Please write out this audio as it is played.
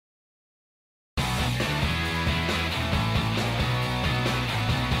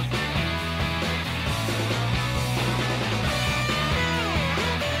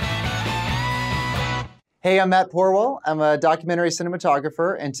Hey, I'm Matt Porwoll. I'm a documentary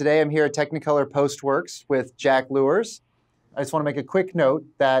cinematographer, and today I'm here at Technicolor Postworks with Jack Lewars. I just want to make a quick note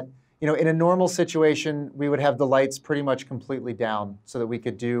that, in a normal situation, we would have the lights pretty much completely down so that we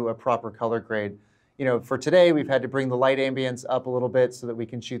could do a proper color grade. For today, we've had to bring the light ambience up a little bit so that we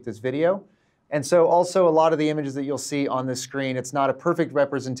can shoot this video. And so also a lot of the images that you'll see on this screen, it's not a perfect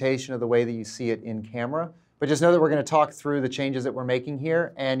representation of the way that you see it in camera. But just know that we're going to talk through the changes that we're making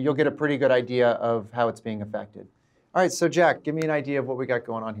here, and you'll get a pretty good idea of how it's being affected. All right, so Jack, give me an idea of what we got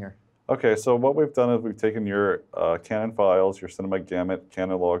going on here. Okay, so what we've done is we've taken your Canon files, your Cinema Gamut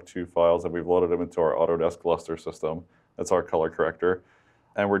Canon Log 2 files, and we've loaded them into our Autodesk Luster system. That's our color corrector.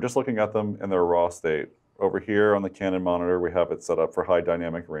 And we're just looking at them in their raw state. Over here on the Canon monitor, we have it set up for high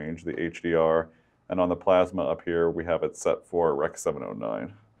dynamic range, the HDR. And on the plasma up here, we have it set for Rec.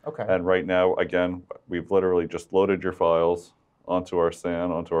 709. Okay. And right now, again, we've literally just loaded your files onto our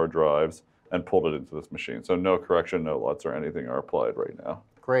SAN, onto our drives, and pulled it into this machine. So no correction, no LUTs or anything are applied right now.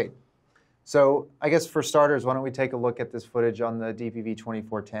 Great. So I guess for starters, why don't we take a look at this footage on the DPV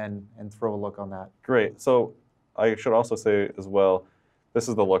 2410 and throw a look on that. Great. So I should also say as well, this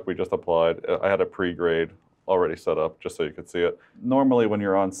is the look we just applied. I had a pre-grade already set up just so you could see it. Normally when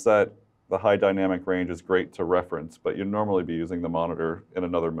you're on set, the high dynamic range is great to reference, but you'd normally be using the monitor in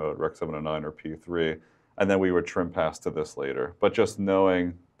another mode, Rec. 709 or P3, and then we would trim past to this later. But just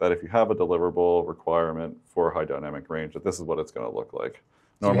knowing that if you have a deliverable requirement for high dynamic range, that this is what it's going to look like.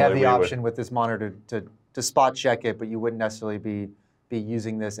 So you have the option with this monitor to spot check it, but you wouldn't necessarily be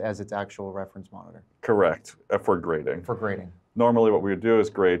using this as its actual reference monitor. Correct, for grading. For grading. Normally what we would do is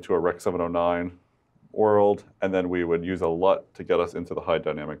grade to a Rec. 709 world, and then we would use a LUT to get us into the high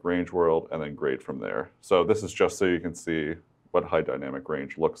dynamic range world and then grade from there. So this is just so you can see what high dynamic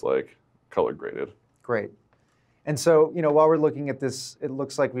range looks like color graded. Great. And so, while we're looking at this, it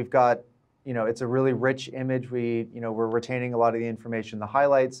looks like we've got, it's a really rich image. We're retaining a lot of the information, the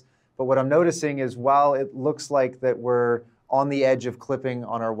highlights. But what I'm noticing is while it looks like that we're on the edge of clipping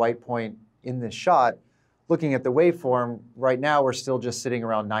on our white point in this shot, looking at the waveform, right now we're still just sitting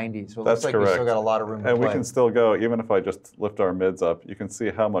around 90. So it looks like we still got a lot of room to play. And we can still go, even if I just lift our mids up, you can see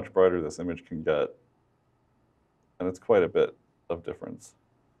how much brighter this image can get. And it's quite a bit of difference.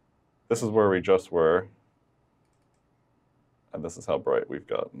 This is where we just were. And this is how bright we've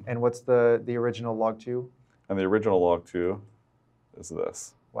gotten. And what's the original log 2? And the original log 2 is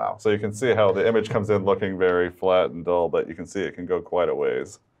this. Wow. So you can see how the image comes in looking very flat and dull, but you can see it can go quite a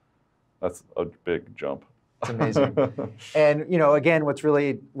ways. That's a big jump. It's amazing. And again,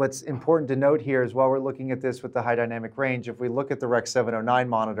 what's important to note here is while we're looking at this with the high dynamic range, if we look at the Rec. 709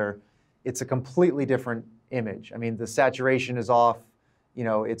 monitor, it's a completely different image. I mean, the saturation is off,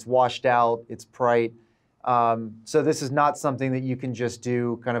 it's washed out, it's bright. So this is not something that you can just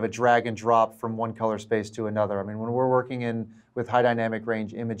do kind of a drag and drop from one color space to another. I mean, when we're working with high dynamic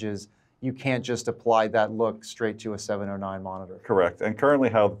range images, you can't just apply that look straight to a 709 monitor. Correct. And currently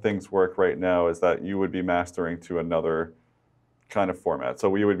how things work right now is that you would be mastering to another kind of format.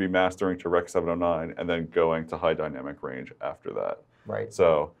 So we would be mastering to Rec. 709 and then going to high dynamic range after that. Right.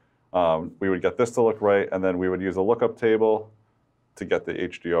 So we would get this to look right, and then we would use a lookup table to get the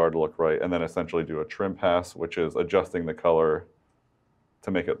HDR to look right, and then essentially do a trim pass, which is adjusting the color to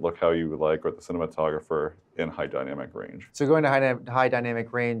make it look how you would like, or the cinematographer in high dynamic range. So going to high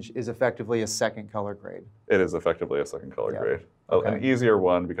dynamic range is effectively a second color grade. It is effectively a second color grade. Okay. An easier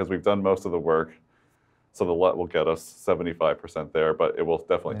one because we've done most of the work. So the LUT will get us 75% there, but it will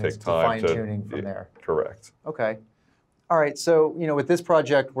definitely take time to fine-tuning from there. Correct. Okay. All right, so with this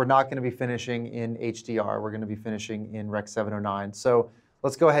project, we're not going to be finishing in HDR. We're going to be finishing in Rec. 709. So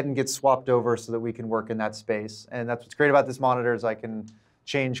let's go ahead and get swapped over so that we can work in that space. And that's what's great about this monitor is I can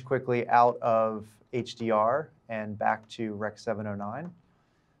change quickly out of HDR and back to Rec. 709.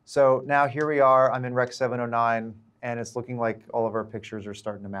 So now here we are. I'm in Rec. 709, and it's looking like all of our pictures are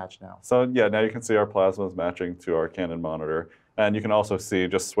starting to match now. So yeah, now you can see our plasma is matching to our Canon monitor. And you can also see,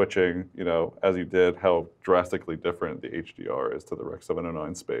 just switching, as you did, how drastically different the HDR is to the Rec.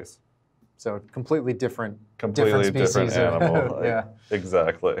 709 space. So completely different different animal. Yeah.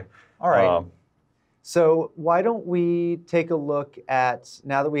 Exactly. All right. So why don't we take a look at,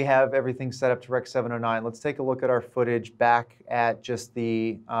 now that we have everything set up to Rec. 709, let's take a look at our footage back at just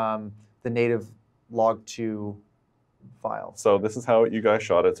the native log 2 file. So this is how you guys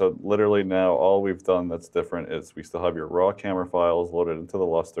shot it. So literally now all we've done that's different is we still have your raw camera files loaded into the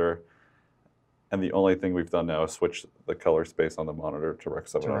luster. And the only thing we've done now is switch the color space on the monitor to Rec.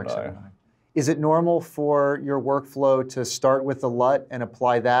 709. Is it normal for your workflow to start with the LUT and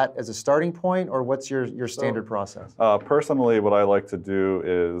apply that as a starting point, or what's your standard process? Personally, what I like to do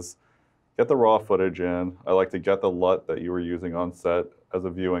is get the raw footage in. I like to get the LUT that you were using on set as a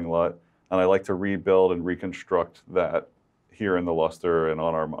viewing LUT, and I like to rebuild and reconstruct that here in the luster and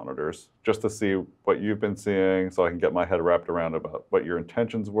on our monitors, just to see what you've been seeing so I can get my head wrapped around about what your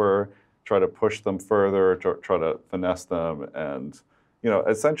intentions were, try to push them further, try to finesse them, and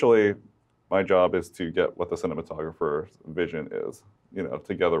essentially my job is to get what the cinematographer's vision is,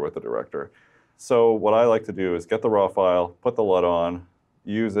 together with the director. So what I like to do is get the raw file, put the LUT on,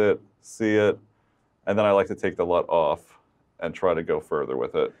 use it, see it, and then I like to take the LUT off and try to go further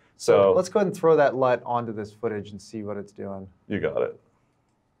with it. So let's go ahead and throw that LUT onto this footage and see what it's doing. You got it.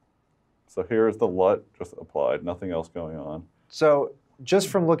 So here's the LUT just applied, nothing else going on. So just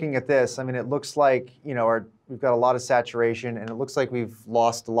from looking at this, I mean, it looks like, we've got a lot of saturation, and it looks like we've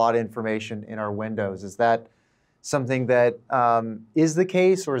lost a lot of information in our windows. Is that something that is the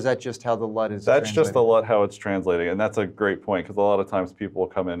case, or is that just how the LUT is That's just the LUT, how it's translating, and that's a great point, because a lot of times people will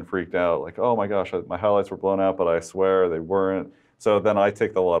come in freaked out, like, oh my gosh, my highlights were blown out, but I swear they weren't. So then I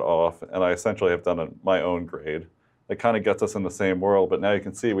take the LUT off, and I essentially have done my own grade. It kind of gets us in the same world, but now you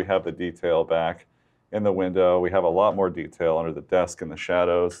can see we have the detail back in the window. We have a lot more detail under the desk and the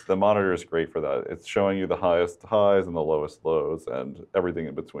shadows. The monitor is great for that. It's showing you the highest highs and the lowest lows and everything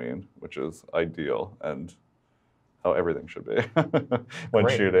in between, which is ideal and how everything should be when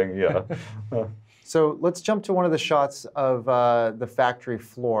shooting, yeah. So let's jump to one of the shots of the factory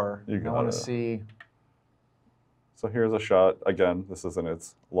floor. I want to see. So here's a shot. Again, this is in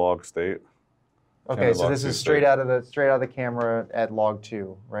its log state. Okay, so this is straight out of the camera at log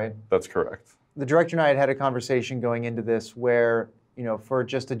 2, right? That's correct. The director and I had a conversation going into this where, for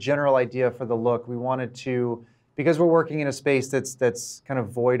just a general idea for the look, we wanted to, because we're working in a space that's kind of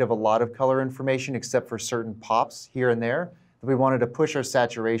void of a lot of color information except for certain pops here and there, that we wanted to push our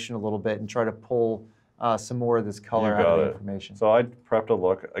saturation a little bit and try to pull some more of this color out of the information. So I prepped a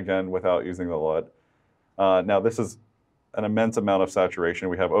look, again, without using the LUT. Now this is an immense amount of saturation.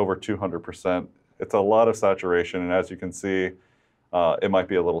 We have over 200%. It's a lot of saturation, and as you can see, it might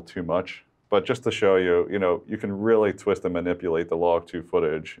be a little too much. But just to show you, you can really twist and manipulate the log 2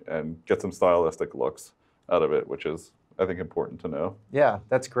 footage and get some stylistic looks out of it, which is, I think, important to know. Yeah,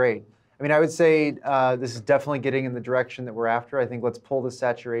 that's great. I mean, I would say this is definitely getting in the direction that we're after. I think let's pull the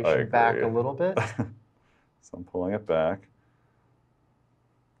saturation back a little bit. So I'm pulling it back.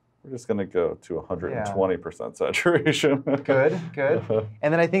 We're just going to go to 120% saturation. Good, good.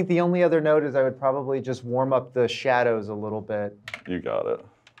 And then I think the only other note is I would probably just warm up the shadows a little bit. You got it.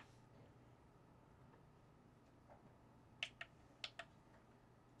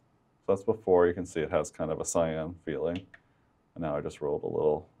 So that's before. You can see it has kind of a cyan feeling. And now I just rolled a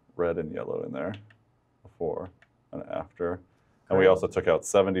little red and yellow in there, before and after. And we also took out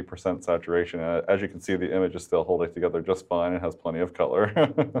 70% saturation. As you can see, the image is still holding together just fine. It has plenty of color.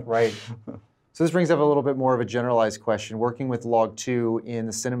 Right. So this brings up a little bit more of a generalized question. Working with log 2 in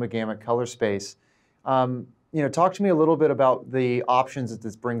the cinema gamut color space, talk to me a little bit about the options that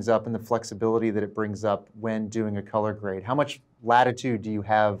this brings up and the flexibility that it brings up when doing a color grade. How much latitude do you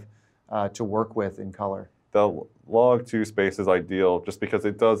have to work with in color? The log 2 space is ideal just because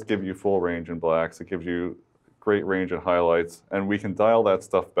it does give you full range in blacks. It gives you great range in highlights, and we can dial that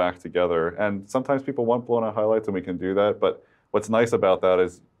stuff back together. And sometimes people want blown out highlights, and we can do that. But what's nice about that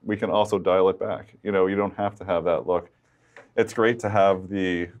is we can also dial it back. You don't have to have that look. It's great to have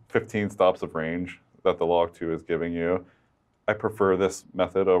the 15 stops of range that the log 2 is giving you. I prefer this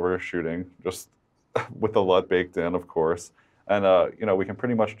method over shooting, just with the LUT baked in, of course. And we can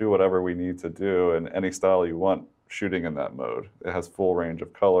pretty much do whatever we need to do in any style you want shooting in that mode. It has full range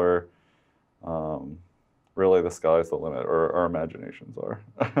of color. Really, the sky's the limit, or our imaginations are.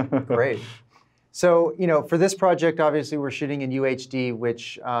 Great. So, for this project, obviously, we're shooting in UHD,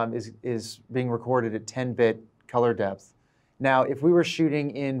 which is being recorded at 10-bit color depth. Now, if we were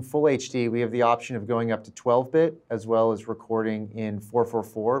shooting in full HD, we have the option of going up to 12-bit, as well as recording in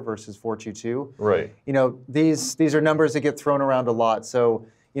 444 versus 422. Right. These are numbers that get thrown around a lot. So,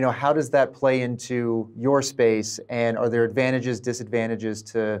 how does that play into your space, and are there advantages, disadvantages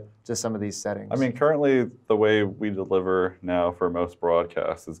to some of these settings? I mean, currently, the way we deliver now for most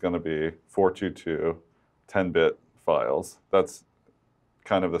broadcasts is going to be 422, 10-bit files. That's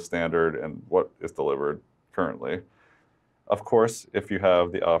kind of the standard and what is delivered currently. Of course, if you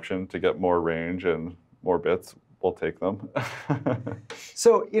have the option to get more range and more bits, we'll take them.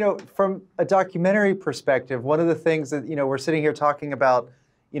 So, from a documentary perspective, one of the things that, we're sitting here talking about,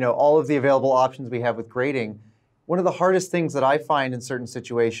 all of the available options we have with grading. One of the hardest things that I find in certain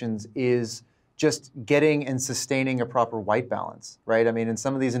situations is just getting and sustaining a proper white balance, right? I mean, in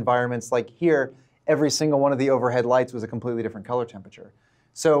some of these environments like here, every single one of the overhead lights was a completely different color temperature.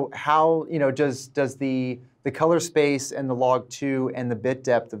 So how, does the color space and the log2 and the bit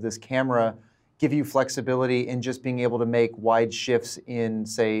depth of this camera give you flexibility in just being able to make wide shifts in,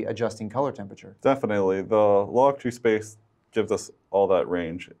 say, adjusting color temperature? Definitely. The log2 space gives us all that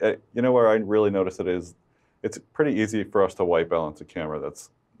range. Where I really notice it is, it's pretty easy for us to white balance a camera that's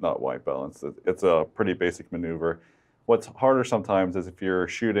not white balanced. It's a pretty basic maneuver. What's harder sometimes is if you're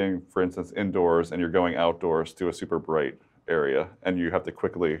shooting, for instance, indoors and you're going outdoors to a super bright area and you have to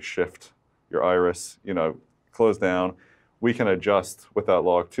quickly shift your iris, close down. We can adjust with that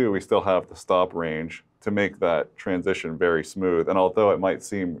log2. We still have the stop range to make that transition very smooth. And although it might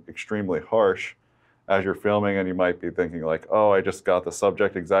seem extremely harsh as you're filming and you might be thinking like, oh, I just got the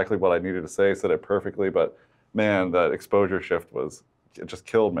subject exactly what I needed to say, said it perfectly, but man, that exposure shift it just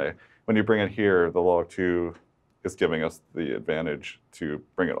killed me. When you bring it here, the log2 is giving us the advantage to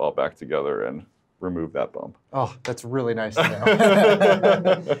bring it all back together and remove that bump. Oh, that's really nice to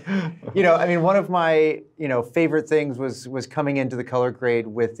know. One of my, favorite things was coming into the color grade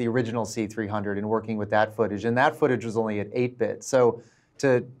with the original C300 and working with that footage. And that footage was only at 8-bit. So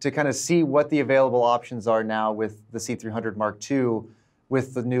to kind of see what the available options are now with the C300 Mark II,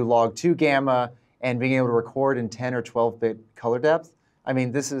 with the new log2 gamma, and being able to record in 10 or 12-bit color depth,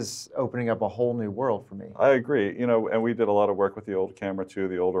 this is opening up a whole new world for me. I agree. And we did a lot of work with the old camera too,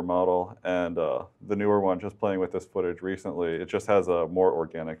 the older model, and the newer one, just playing with this footage recently, it just has a more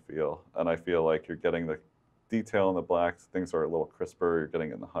organic feel. And I feel like you're getting the detail in the blacks, things are a little crisper, you're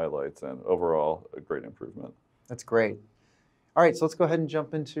getting in the highlights, and overall, a great improvement. That's great. All right, so let's go ahead and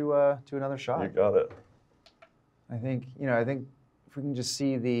jump into to another shot. You got it. I think if we can just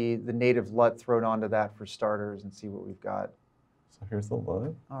see the native LUT thrown onto that for starters and see what we've got. So here's the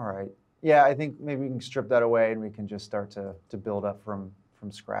LUT. All right. Yeah, I think maybe we can strip that away and we can just start to build up from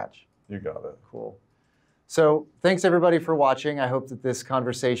scratch. You got it. Cool. So thanks everybody for watching. I hope that this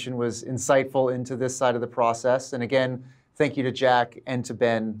conversation was insightful into this side of the process. And again, thank you to Jack and to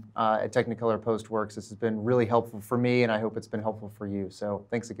Ben at Technicolor Postworks. This has been really helpful for me, and I hope it's been helpful for you. So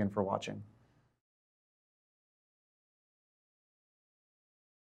thanks again for watching.